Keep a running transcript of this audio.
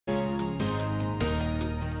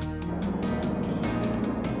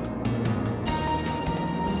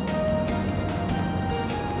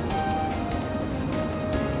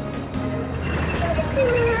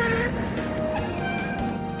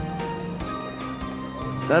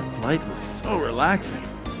That flight was so relaxing.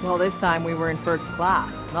 Well, this time we were in first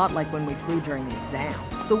class, not like when we flew during the exam.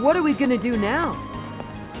 So what are we gonna do now?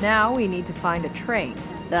 Now we need to find a train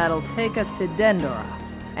that'll take us to Dendora.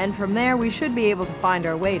 And from there, we should be able to find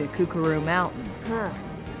our way to Kukuru Mountain. Huh.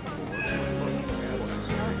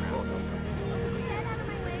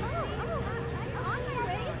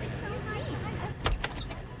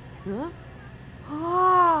 Huh?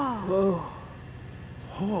 Oh!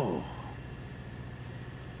 Oh.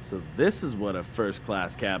 So this is what a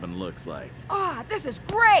first-class cabin looks like. Ah, this is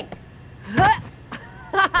great!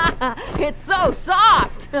 It's so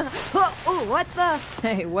soft! Oh, what the?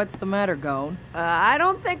 Hey, what's the matter, Gone? I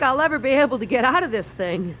don't think I'll ever be able to get out of this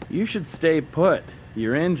thing. You should stay put.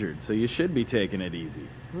 You're injured, so you should be taking it easy.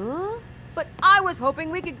 Huh? But I was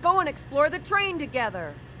hoping we could go and explore the train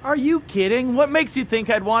together. Are you kidding? What makes you think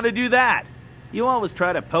I'd want to do that? You always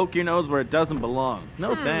try to poke your nose where it doesn't belong.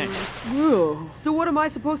 No thanks. So what am I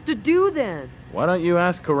supposed to do then? Why don't you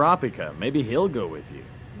ask Kurapika? Maybe he'll go with you.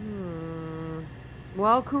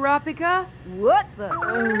 Well, Kurapika? What the?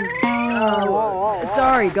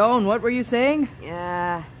 Sorry, Gone, what were you saying?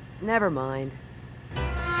 Yeah, never mind.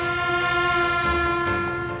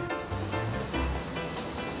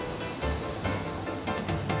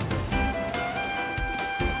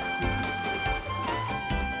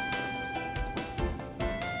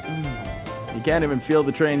 You can't even feel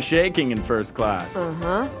the train shaking in first class.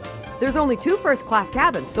 Uh-huh. There's only 2 first-class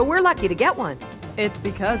cabins, so we're lucky to get one. It's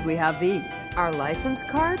because we have these. Our license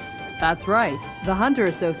cards? That's right. The Hunter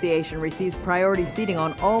Association receives priority seating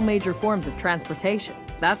on all major forms of transportation.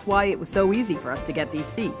 That's why it was so easy for us to get these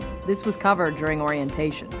seats. This was covered during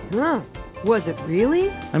orientation. Huh. Was it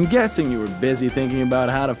really? I'm guessing you were busy thinking about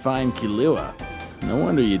how to find Kilua. No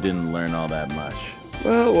wonder you didn't learn all that much.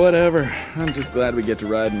 Well, whatever. I'm just glad we get to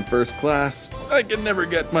ride in first class. I can never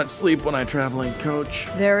get much sleep when I travel in coach.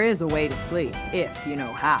 There is a way to sleep, if you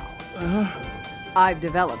know how. I've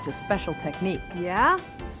developed a special technique. Yeah?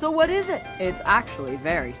 So what is it? It's actually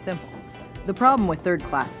very simple. The problem with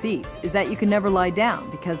third-class seats is that you can never lie down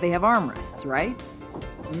because they have armrests, right?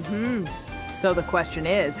 Mm-hmm. So the question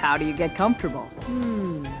is, how do you get comfortable?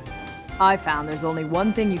 I found there's only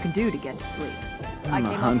one thing you can do to get to sleep. I'm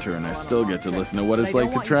a hunter and I still get to listen to what it's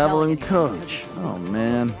like to travel in coach. Oh,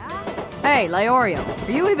 man. Hey, Leorio,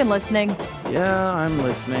 are you even listening? Yeah, I'm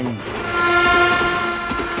listening.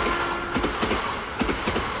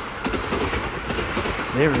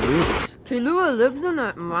 There it is. Kilua lives on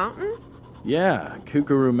that mountain? Yeah,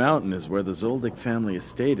 Kukuru Mountain is where the Zoldyck family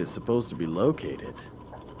estate is supposed to be located.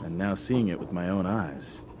 And now seeing it with my own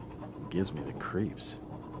eyes, it gives me the creeps.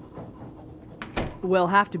 We'll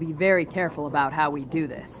have to be very careful about how we do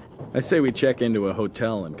this. I say we check into a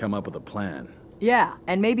hotel and come up with a plan. Yeah,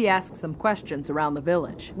 and maybe ask some questions around the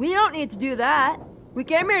village. We don't need to do that. We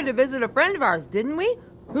came here to visit a friend of ours, didn't we?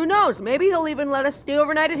 Who knows, maybe he'll even let us stay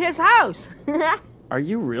overnight at his house. Are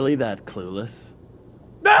you really that clueless?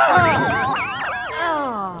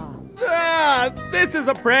 This is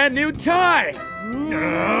a brand new tie!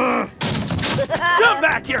 Jump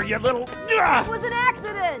back here, you little... It was an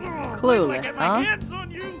accident! Clueless, huh?